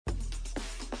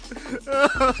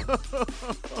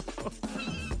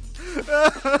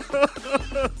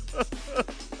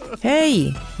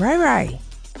Hey, Rai,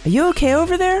 are you okay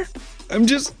over there? I'm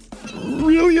just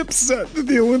really upset that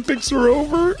the Olympics are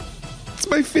over. It's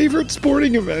my favorite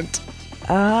sporting event.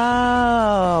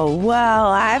 Oh, well,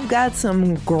 I've got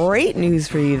some great news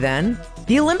for you then.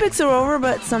 The Olympics are over,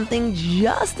 but something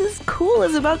just as cool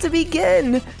is about to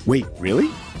begin. Wait, really?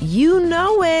 You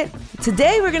know it.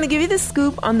 Today, we're going to give you the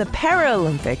scoop on the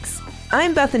Paralympics.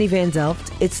 I'm Bethany Van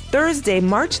Delft. It's Thursday,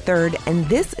 March 3rd, and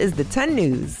this is the 10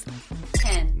 News.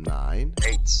 10, 9,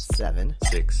 8, 7,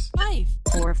 6, 5,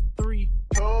 4, 3,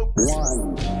 2,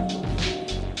 1.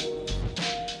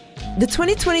 The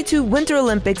 2022 Winter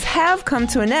Olympics have come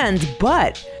to an end,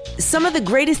 but some of the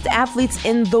greatest athletes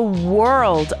in the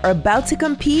world are about to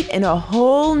compete in a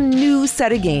whole new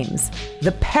set of games,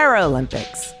 the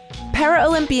Paralympics.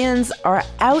 Paralympians are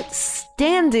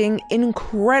outstanding,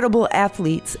 incredible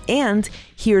athletes, and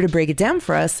here to break it down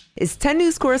for us is 10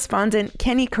 News correspondent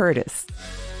Kenny Curtis.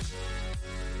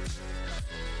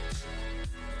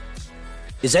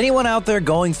 Is anyone out there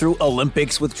going through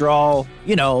Olympics withdrawal?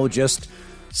 You know, just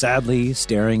sadly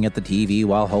staring at the TV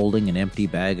while holding an empty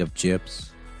bag of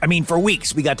chips. I mean, for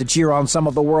weeks we got to cheer on some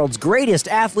of the world's greatest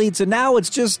athletes, and now it's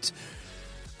just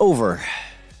over.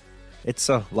 It's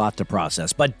a lot to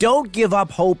process, but don't give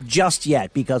up hope just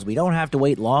yet, because we don't have to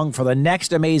wait long for the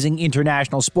next amazing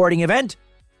international sporting event.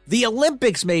 The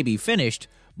Olympics may be finished,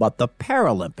 but the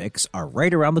Paralympics are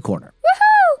right around the corner.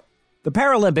 Woohoo! The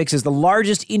Paralympics is the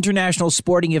largest international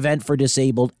sporting event for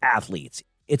disabled athletes.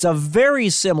 It's a very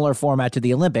similar format to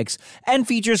the Olympics and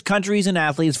features countries and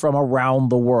athletes from around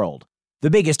the world. The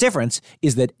biggest difference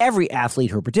is that every athlete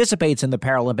who participates in the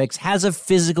Paralympics has a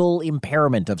physical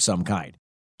impairment of some kind.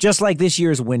 Just like this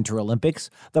year's Winter Olympics,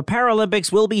 the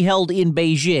Paralympics will be held in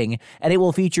Beijing, and it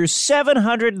will feature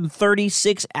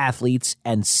 736 athletes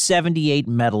and 78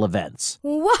 medal events.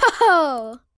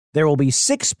 Whoa! There will be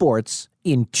 6 sports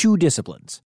in 2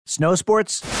 disciplines: snow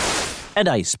sports and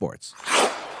ice sports.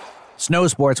 Snow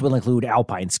sports will include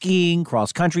alpine skiing,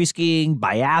 cross-country skiing,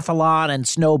 biathlon, and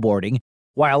snowboarding,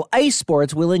 while ice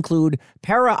sports will include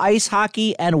para-ice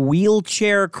hockey and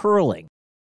wheelchair curling.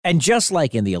 And just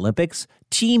like in the Olympics,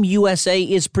 Team USA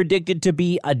is predicted to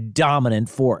be a dominant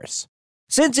force.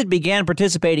 Since it began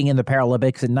participating in the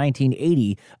Paralympics in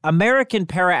 1980, American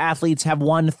para-athletes have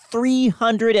won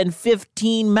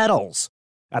 315 medals.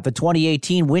 At the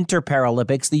 2018 Winter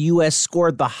Paralympics, the U.S.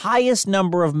 scored the highest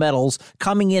number of medals,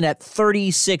 coming in at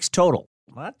 36 total.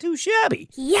 Not too shabby.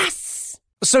 Yes!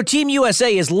 So Team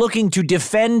USA is looking to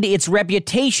defend its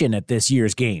reputation at this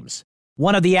year's games.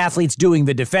 One of the athletes doing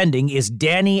the defending is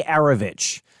Dani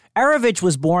Aravich. Aravich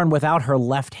was born without her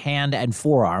left hand and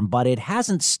forearm, but it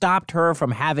hasn't stopped her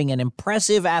from having an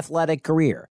impressive athletic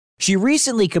career. She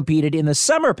recently competed in the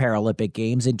Summer Paralympic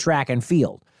Games in track and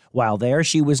field. While there,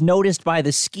 she was noticed by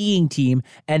the skiing team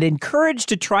and encouraged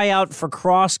to try out for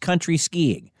cross-country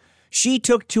skiing. She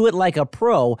took to it like a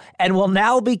pro and will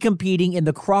now be competing in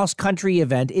the cross-country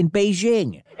event in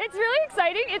Beijing. It's really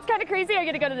exciting. It's kind of crazy. I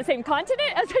get to go to the same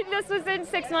continent as this was in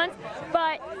 6 months,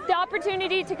 but the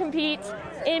opportunity to compete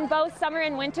in both summer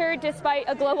and winter, despite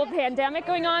a global pandemic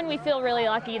going on, we feel really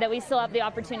lucky that we still have the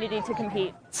opportunity to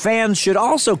compete. Fans should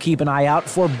also keep an eye out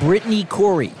for Brittany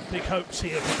Corey. Big hopes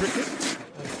here for Britain.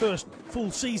 First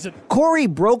full season. Corey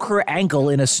broke her ankle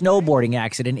in a snowboarding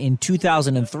accident in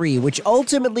 2003, which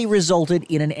ultimately resulted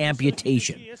in an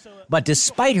amputation. But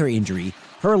despite her injury,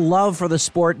 her love for the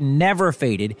sport never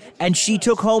faded, and she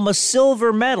took home a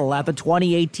silver medal at the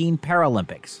 2018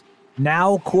 Paralympics.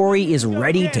 Now Corey is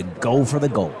ready to go for the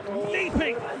gold.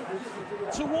 Leaping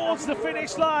towards the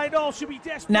finish line. All should be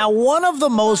desperate. Now, one of the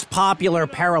most popular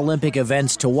Paralympic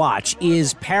events to watch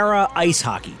is para-ice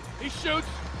hockey. He shoots.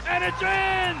 And it's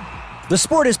in! The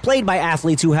sport is played by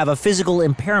athletes who have a physical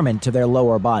impairment to their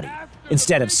lower body.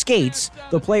 Instead of skates,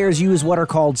 the players use what are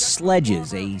called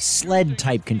sledges, a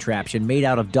sled-type contraption made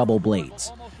out of double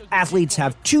blades. Athletes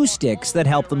have 2 sticks that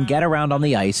help them get around on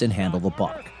the ice and handle the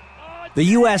puck. The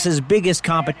U.S.'s biggest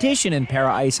competition in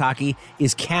para-ice hockey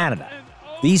is Canada.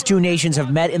 These 2 nations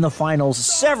have met in the finals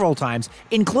several times,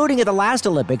 including at the last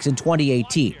Olympics in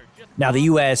 2018. Now, the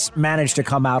U.S. managed to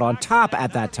come out on top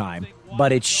at that time,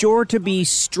 but it's sure to be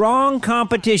strong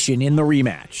competition in the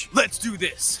rematch. Let's do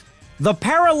this. The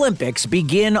Paralympics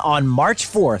begin on March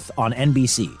 4th on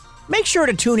NBC. Make sure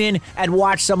to tune in and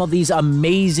watch some of these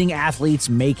amazing athletes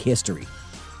make history.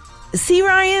 See,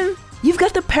 Ryan? You've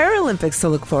got the Paralympics to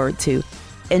look forward to.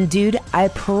 And dude, I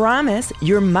promise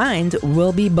your mind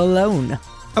will be blown.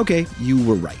 Okay, you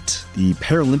were right. The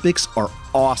Paralympics are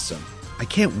awesome. I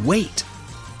can't wait.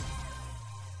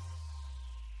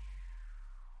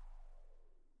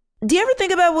 Do you ever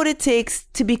think about what it takes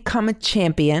to become a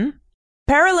champion?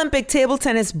 Paralympic table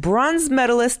tennis bronze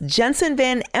medalist Jensen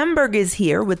Van Emberg is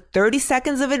here with 30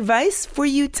 seconds of advice for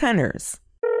you tenors.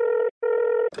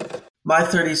 My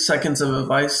 30 seconds of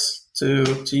advice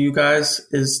to you guys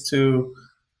is to,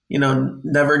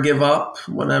 never give up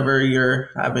whenever you're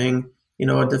having,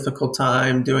 a difficult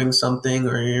time doing something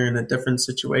or you're in a different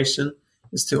situation,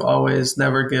 is to always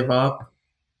never give up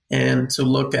and to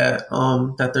look at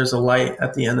that there's a light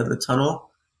at the end of the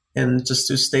tunnel and just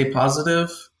to stay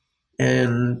positive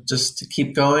and just to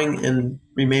keep going and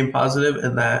remain positive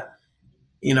and that,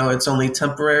 it's only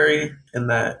temporary and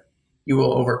that you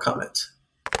will overcome it.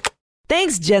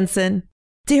 Thanks, Jensen.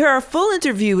 To hear our full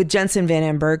interview with Jensen Van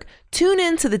Emberg, tune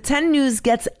in to the 10 News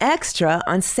Gets Extra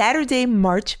on Saturday,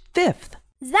 March 5th.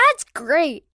 That's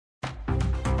great.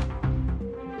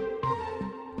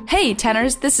 Hey,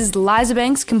 tenors, this is Liza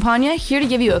Banks Campagna here to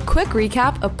give you a quick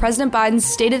recap of President Biden's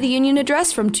State of the Union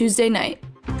address from Tuesday night.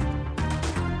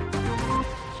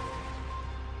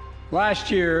 Last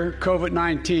year,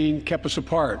 COVID-19 kept us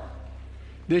apart.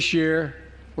 This year,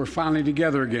 we're finally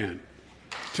together again.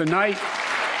 Tonight,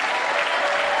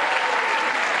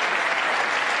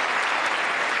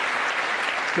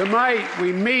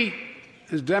 we meet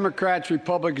as Democrats,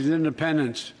 Republicans, and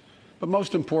Independents, but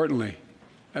most importantly,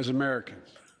 as Americans.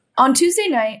 On Tuesday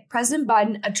night, President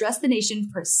Biden addressed the nation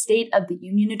for a State of the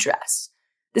Union address.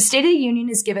 The State of the Union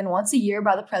is given once a year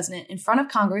by the president in front of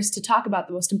Congress to talk about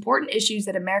the most important issues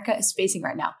that America is facing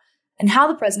right now and how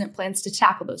the president plans to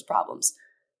tackle those problems.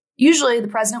 Usually, the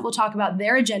president will talk about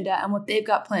their agenda and what they've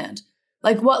got planned,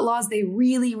 like what laws they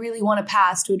really, really want to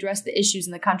pass to address the issues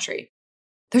in the country.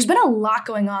 There's been a lot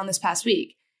going on this past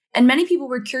week, and many people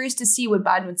were curious to see what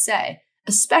Biden would say,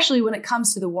 especially when it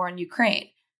comes to the war in Ukraine.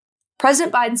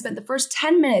 President Biden spent the first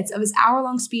 10 minutes of his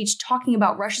hour-long speech talking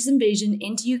about Russia's invasion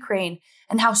into Ukraine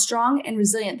and how strong and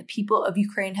resilient the people of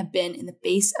Ukraine have been in the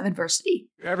face of adversity.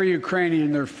 Every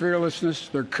Ukrainian, their fearlessness,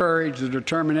 their courage, their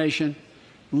determination,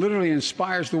 literally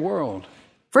inspires the world.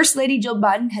 First Lady Jill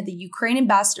Biden had the Ukraine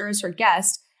ambassador as her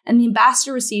guest, and the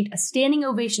ambassador received a standing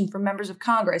ovation from members of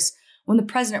Congress when the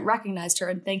president recognized her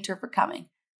and thanked her for coming.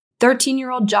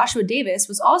 13-year-old Joshua Davis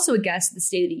was also a guest at the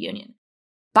State of the Union.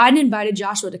 Biden invited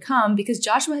Joshua to come because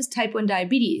Joshua has type 1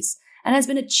 diabetes and has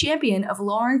been a champion of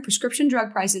lowering prescription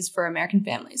drug prices for American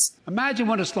families. Imagine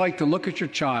what it's like to look at your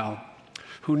child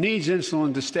who needs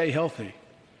insulin to stay healthy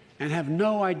and have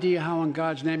no idea how in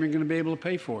God's name you're going to be able to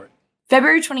pay for it.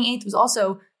 February 28th was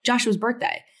also Joshua's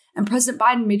birthday, and President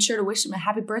Biden made sure to wish him a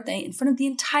happy birthday in front of the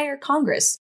entire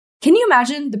Congress. Can you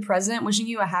imagine the president wishing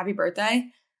you a happy birthday?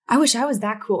 I wish I was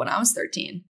that cool when I was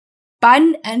 13.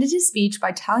 Biden ended his speech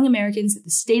by telling Americans that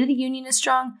the State of the Union is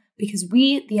strong because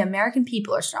we, the American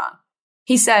people, are strong.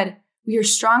 He said, "We are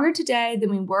stronger today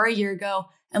than we were a year ago,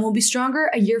 and we'll be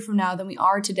stronger a year from now than we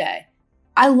are today."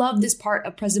 I love this part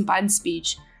of President Biden's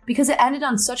speech because it ended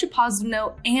on such a positive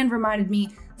note and reminded me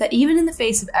that even in the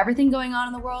face of everything going on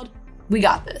in the world, we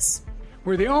got this.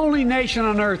 We're the only nation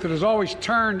on earth that has always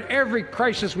turned every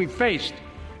crisis we faced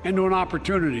into an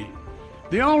opportunity.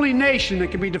 The only nation that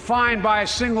can be defined by a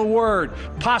single word,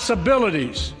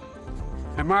 possibilities.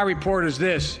 And my report is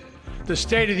this: the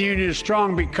State of the Union is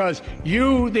strong because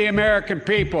you, the American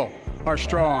people, are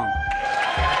strong.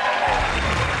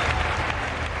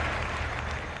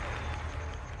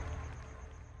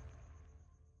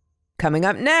 Coming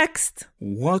up next.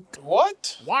 What?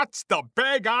 What's the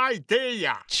big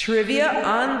idea? Trivia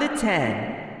on the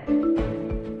 10.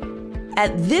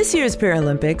 At this year's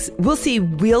Paralympics, we'll see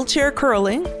wheelchair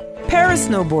curling,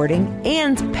 para-snowboarding,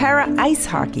 and para-ice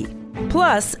hockey.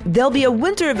 Plus, there'll be a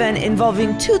winter event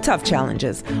involving two tough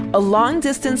challenges, a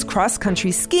long-distance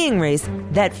cross-country skiing race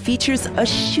that features a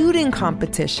shooting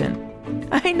competition.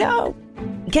 I know.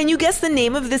 Can you guess the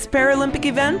name of this Paralympic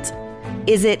event?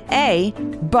 Is it A,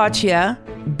 boccia,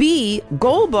 B,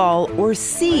 goalball, or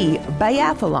C,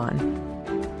 biathlon?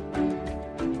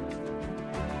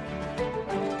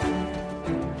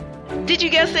 Did you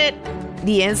guess it?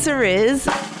 The answer is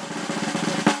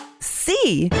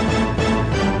C.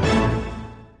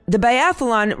 The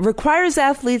biathlon requires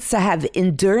athletes to have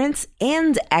endurance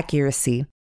and accuracy.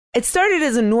 It started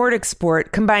as a Nordic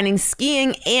sport combining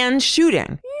skiing and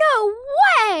shooting. No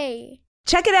way!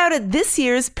 Check it out at this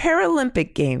year's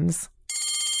Paralympic Games.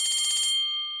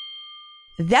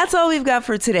 That's all we've got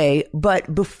for today,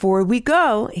 but before we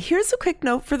go, here's a quick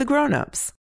note for the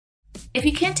grown-ups. If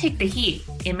you can't take the heat,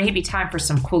 it may be time for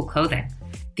some cool clothing.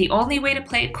 The only way to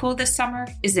play it cool this summer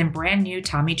is in brand new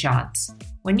Tommy Johns.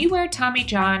 When you wear Tommy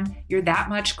John, you're that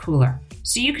much cooler,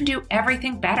 so you can do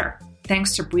everything better,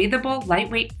 thanks to breathable,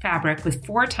 lightweight fabric with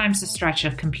 4 times the stretch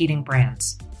of competing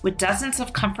brands. With dozens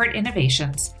of comfort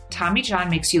innovations, Tommy John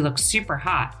makes you look super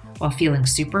hot while feeling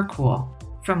super cool.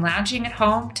 From lounging at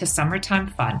home to summertime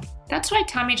fun. That's why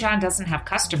Tommy John doesn't have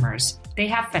customers. They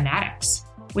have fanatics.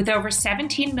 With over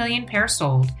 17 million pairs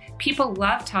sold, people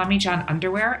love Tommy John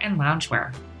underwear and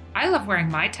loungewear. I love wearing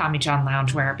my Tommy John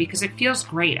loungewear because it feels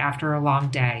great after a long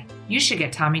day. You should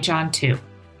get Tommy John too.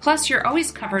 Plus, you're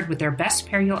always covered with their best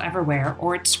pair you'll ever wear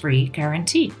or it's free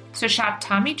guarantee. So shop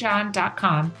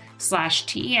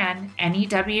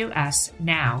TommyJohn.com/TENNEWS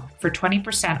now for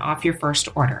 20% off your first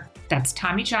order. That's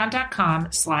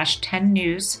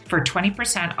TommyJohn.com/10news for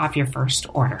 20% off your first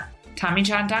order.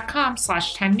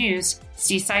 TommyJohn.com/10news.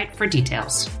 See site for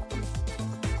details.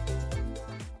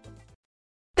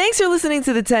 Thanks for listening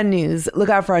to the 10 News. Look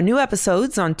out for our new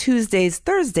episodes on Tuesdays,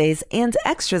 Thursdays, and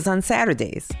extras on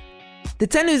Saturdays. The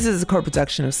 10 News is a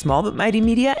co-production of Small But Mighty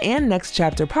Media and Next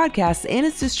Chapter Podcasts, and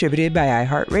it's distributed by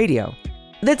iHeartRadio.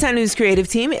 The 10 News creative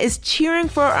team is cheering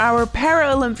for our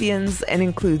Paralympians and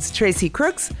includes Tracy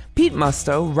Crooks, Pete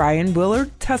Musto, Ryan Willard,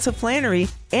 Tessa Flannery,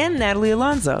 and Natalie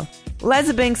Alonso.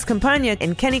 Liza Banks-Campagna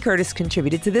and Kenny Curtis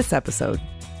contributed to this episode.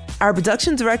 Our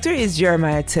production director is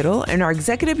Jeremiah Tittle, and our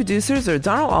executive producers are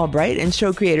Donald Albright and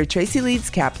show creator Tracy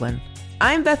Leeds Kaplan.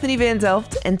 I'm Bethany Van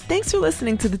Delft, and thanks for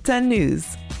listening to the 10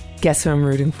 News. Guess who I'm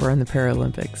rooting for in the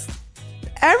Paralympics?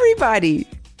 Everybody!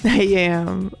 I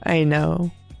am. I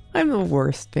know. I'm the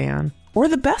worst fan. Or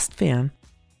the best fan.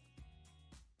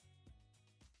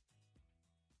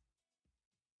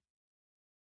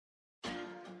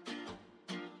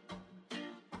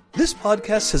 This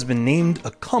podcast has been named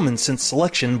a Common Sense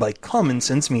selection by Common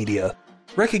Sense Media,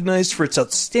 recognized for its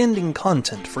outstanding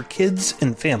content for kids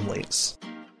and families.